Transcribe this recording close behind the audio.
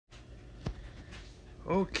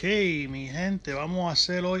Ok, mi gente, vamos a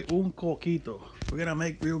hacer hoy un coquito. We're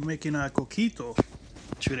making a coquito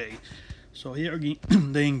today. So here are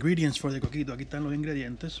the ingredients for the coquito. Aquí están los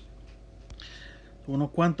ingredientes.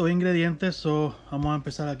 Unos cuantos ingredientes. So vamos a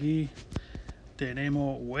empezar aquí.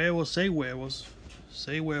 Tenemos huevos, 6 huevos.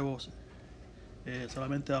 6 huevos.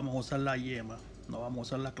 Solamente vamos a usar la yema. No vamos a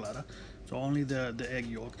usar la clara. So only the egg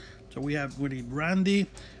yolk. So we need brandy.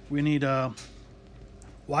 We need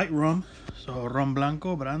white rum, so ron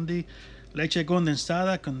blanco, brandy, leche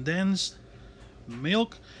condensada, condensed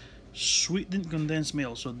milk, sweetened condensed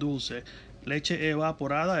milk, so dulce, leche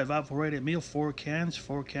evaporada, evaporated milk, 4 cans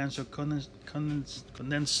of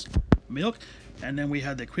condensed milk, and then we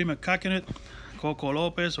have the cream of coconut, coco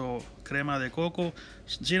lopez or crema de coco,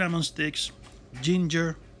 cinnamon sticks,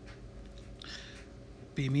 ginger,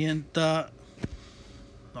 pimienta,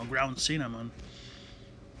 no, ground cinnamon,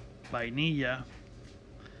 vainilla.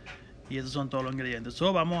 Y esos son todos los ingredientes.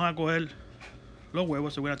 So vamos a coger los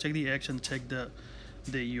huevos. So we're gonna take the eggs and take the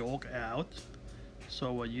yolk out.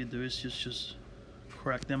 So what you do is just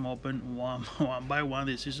crack them open one by one.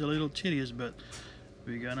 This is a little tedious, but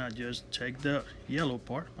we're gonna just take the yellow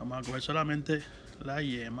part. Vamos a coger solamente la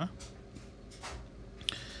yema.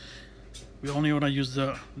 We only wanna use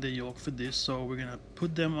the yolk for this, so we're gonna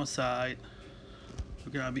put them aside.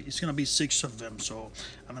 It's gonna be 6 of them, so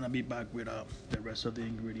I'm gonna be back with the rest of the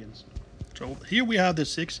ingredients. So here we have the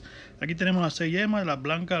 6. Aquí tenemos las 6 yemas. Las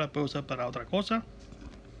blancas las puedo usar para otra cosa,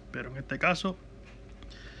 pero en este caso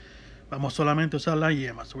vamos solamente a usar las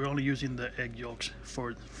yemas. So we're only using the egg yolks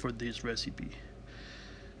for this recipe.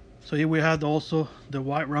 So here we have also the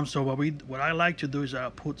white rum. So what I like to do is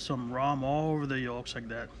put some rum all over the yolks like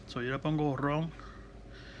that. So yo le pongo ron.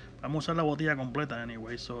 Vamos a usar la botella completa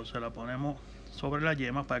anyway. So se la ponemos sobre las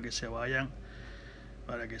yemas para que se vayan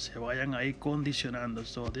ahí condicionando.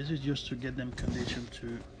 So this is just to get them conditioned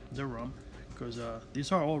to the rum, because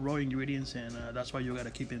these are all raw ingredients, and that's why you gotta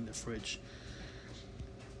keep it in the fridge.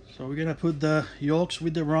 So we're gonna put the yolks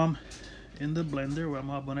with the rum in the blender.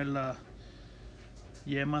 Vamos a poner las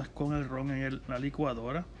yemas con el ron en la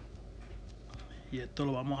licuadora, y esto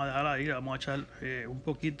lo vamos a dejar ahí. Vamos a echar un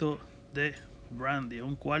poquito de brandy,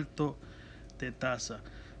 1/4 de taza.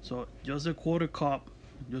 So just a quarter cup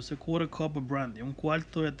of brandy,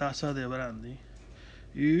 1/4 de taza de brandy.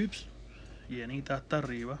 Ups, llenita hasta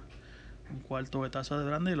arriba. 1/4 de taza de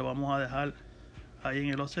brandy, y lo vamos a dejar ahí en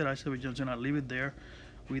el océano. So we're just gonna leave it there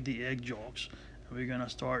with the egg yolks, and we're gonna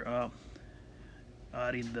start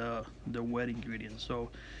adding the wet ingredients.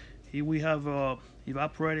 So here we have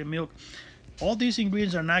evaporated milk. All these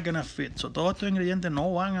ingredients are not gonna fit. So todos estos ingredientes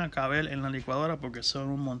no van a caber en la licuadora porque son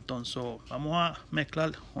un montón. So vamos a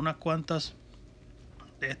mezclar unas cuantas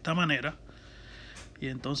de esta manera, y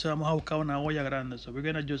entonces vamos a buscar una olla grande. So we're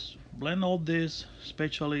gonna just blend all this,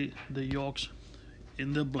 especially the yolks,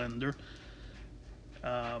 in the blender,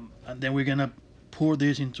 and then we're gonna pour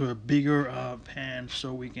this into a bigger pan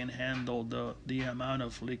so we can handle the amount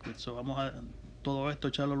of liquid. So vamos a todo esto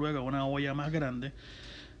echarlo luego a una olla más grande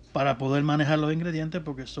para poder manejar los ingredientes,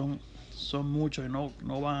 porque son muchos y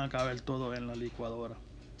no van a caber todo en la licuadora.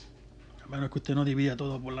 A menos que usted no divida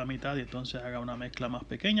todo por la mitad y entonces haga una mezcla más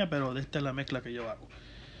pequeña, pero esta es la mezcla que yo hago.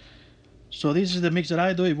 So this is the mix that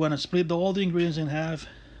I do. If you want to split all the ingredients in half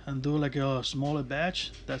and do like a smaller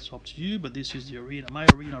batch, that's up to you, but this is my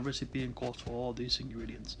original recipe and calls for all these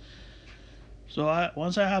ingredients. So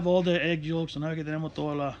once I have all the egg yolks, una vez que tenemos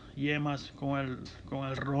todas las yemas con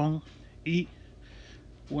el ron y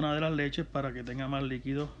una de las leches para que tenga más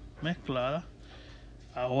líquido mezclada,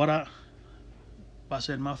 ahora va a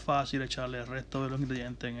ser más fácil echarle el resto de los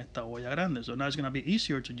ingredientes en esta olla grande. So now it's going to be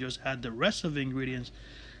easier to just add the rest of the ingredients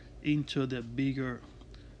into the bigger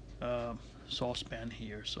saucepan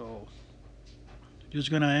here. So just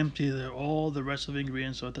going to empty all the rest of the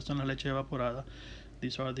ingredients. So estas son las leche evaporada.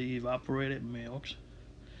 These are the evaporated milks,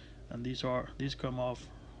 and these come off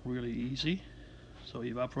really easy. So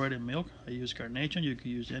evaporated milk, I use Carnation. You can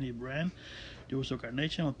use any brand. Yo uso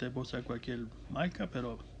Carnation, usted puede usar cualquier marca,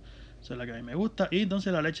 pero esa es la que a mí me gusta. Y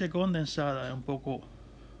entonces la leche condensada es un poco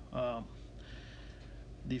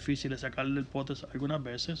difícil de sacarle el pote algunas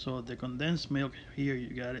veces. So the condensed milk here, you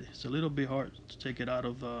got it. It's a little bit hard to take it out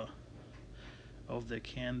of the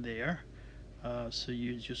can there. So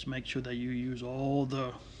you just make sure that you use all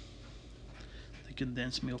the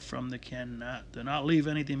condensed milk from the can. Do not leave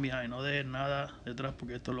anything behind. No dejes nada detrás,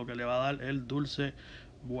 porque esto es lo que le va a dar el dulce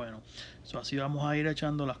bueno. So así vamos a ir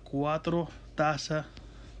echando las 4 tazas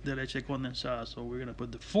de leche condensada. So we're gonna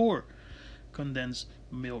put the 4 condensed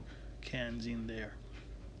milk cans in there,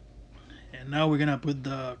 and now we're gonna put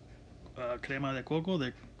the crema de coco,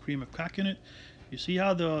 the cream of coconut, You see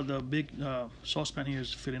how the big saucepan here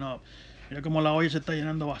is filling up. Mira como la olla se está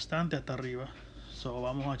llenando bastante hasta arriba. So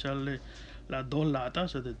vamos a echarle las dos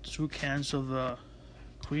latas, so the 2 cans of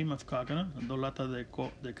cream of coconut, dos latas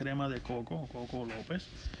de crema de coco, Coco López.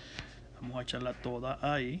 Vamos a echarla toda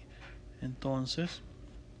ahí. Entonces,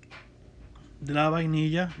 de la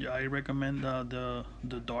vainilla, I recommend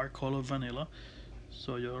the dark color vanilla.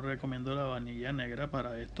 So yo recomiendo la vainilla negra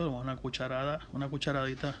para esto. Una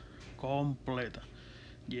cucharadita completa,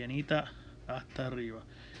 llenita hasta arriba.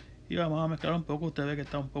 Y vamos a mezclar un poco. Usted ve que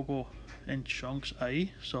está un poco en chunks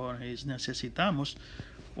ahí. So necesitamos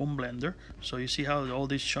un blender. So you see how all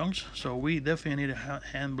these chunks. So we definitely need a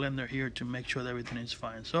hand blender here to make sure that everything is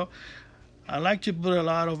fine. So I like to put a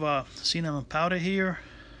lot of cinnamon powder here,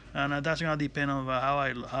 and that's gonna depend on how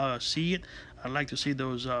I see it. I like to see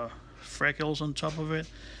those freckles on top of it.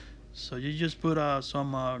 So you just put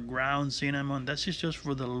some ground cinnamon. That's just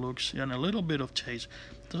for the looks and a little bit of taste.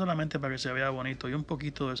 Esto solamente para que se vea bonito y un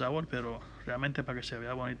poquito de sabor, pero realmente para que se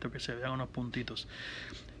vea bonito, que se vean unos puntitos.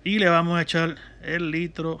 Y le vamos a echar el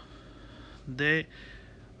litro de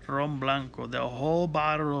ron blanco. The whole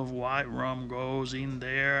bottle of white rum goes in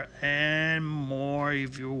there and more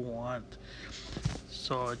if you want.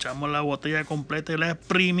 So echamos la botella completa y la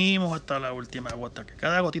exprimimos hasta la última gota, que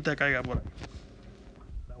cada gotita caiga por ahí.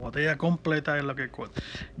 La botella completa es lo que cuesta.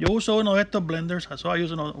 Yo uso uno de estos blenders, so I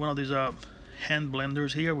use one of these hand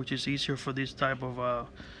blenders here, which is easier for this type of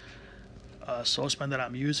saucepan that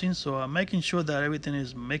I'm using. So I'm making sure that everything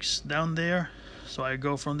is mixed down there. So I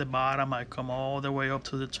go from the bottom, I come all the way up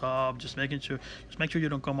to the top, just make sure you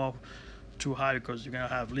don't come up too high because you're gonna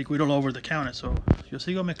have liquid all over the counter. So yo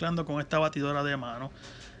sigo mezclando con esta batidora de mano.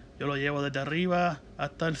 Yo lo llevo desde arriba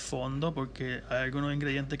hasta el fondo porque hay algunos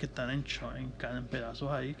ingredientes que están en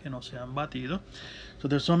pedazos ahí que no se han batido. So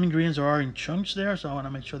there's some ingredients that are in chunks there, so I want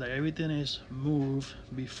to make sure that everything is moved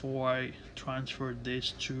before I transfer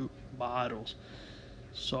these 2 bottles.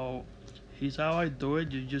 So here's how I do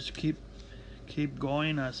it. You just keep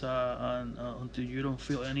going until you don't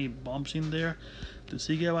feel any bumps in there. Tú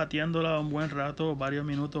sigue batiéndola un buen rato, varios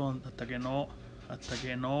minutos, hasta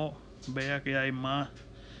que no vea que hay más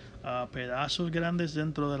pedazos grandes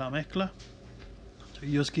dentro de la mezcla. So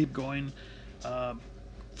you just keep going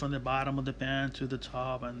from the bottom of the pan to the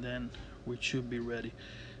top, and then we should be ready.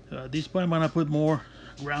 At this point I'm going to put more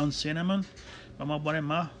ground cinnamon. Vamos a poner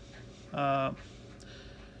más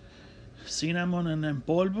cinnamon en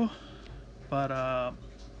polvo para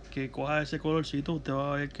que coja ese colorcito. Usted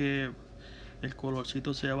va a ver que el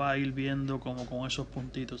colorcito se va a ir viendo como con esos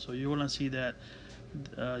puntitos. So you're gonna see that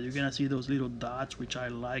you're gonna see those little dots, which I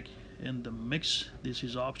like in the mix. This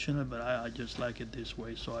is optional, but I just like it this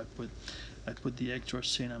way. So I put the extra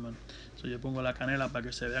cinnamon. So yo pongo la canela para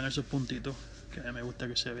que se vean esos puntitos, que a mí me gusta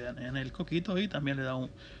que se vean en el coquito, y también le da un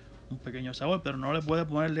pequeño sabor, pero no le puede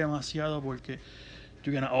poner demasiado porque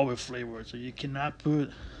you're gonna over flavor it. So you cannot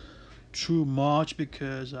put too much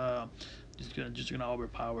because it's just gonna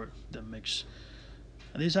overpower the mix.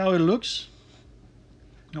 And this is how it looks.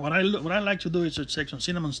 And what I like to do is to take some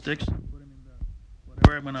cinnamon sticks, put them in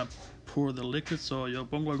whatever I'm gonna pour the liquid. So yo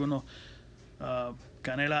pongo algunos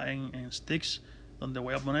canela en sticks donde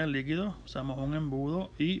voy a poner el líquido. Usamos un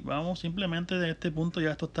embudo y vamos simplemente de este punto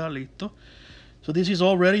ya esto está listo. So this is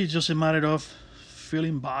all ready. It's just a matter of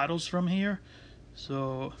filling bottles from here.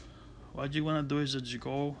 So what you want to do is that you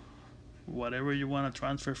go whatever you want to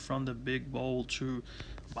transfer from the big bowl to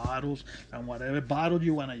bottles, and whatever bottle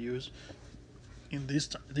you want to use. In this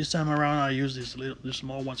time around I use these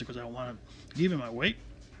small ones because I want to give it my weight.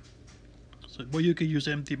 So, but you can use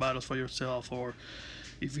empty bottles for yourself, or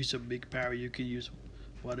if it's a big party you can use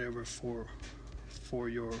whatever for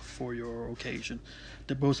your occasion.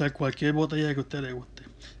 Te puede usar cualquier botella que a usted le guste.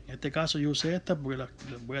 En este caso yo usé esta porque las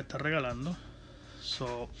voy a estar regalando.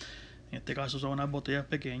 So, en este caso son unas botellas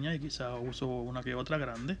pequeñas y quizás uso una que otra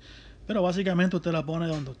grande. Pero básicamente usted la pone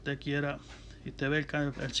donde usted quiera. Y usted ve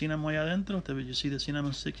el cinnamon ahí adentro. You see the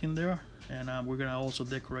cinnamon stick in there. And we're going to also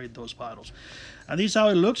decorate those bottles. And this is how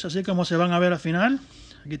it looks. Así como se van a ver al final.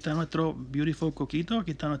 Aquí está nuestro beautiful coquito.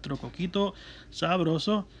 Aquí está nuestro coquito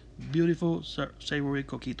sabroso. Beautiful, savory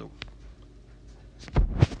coquito.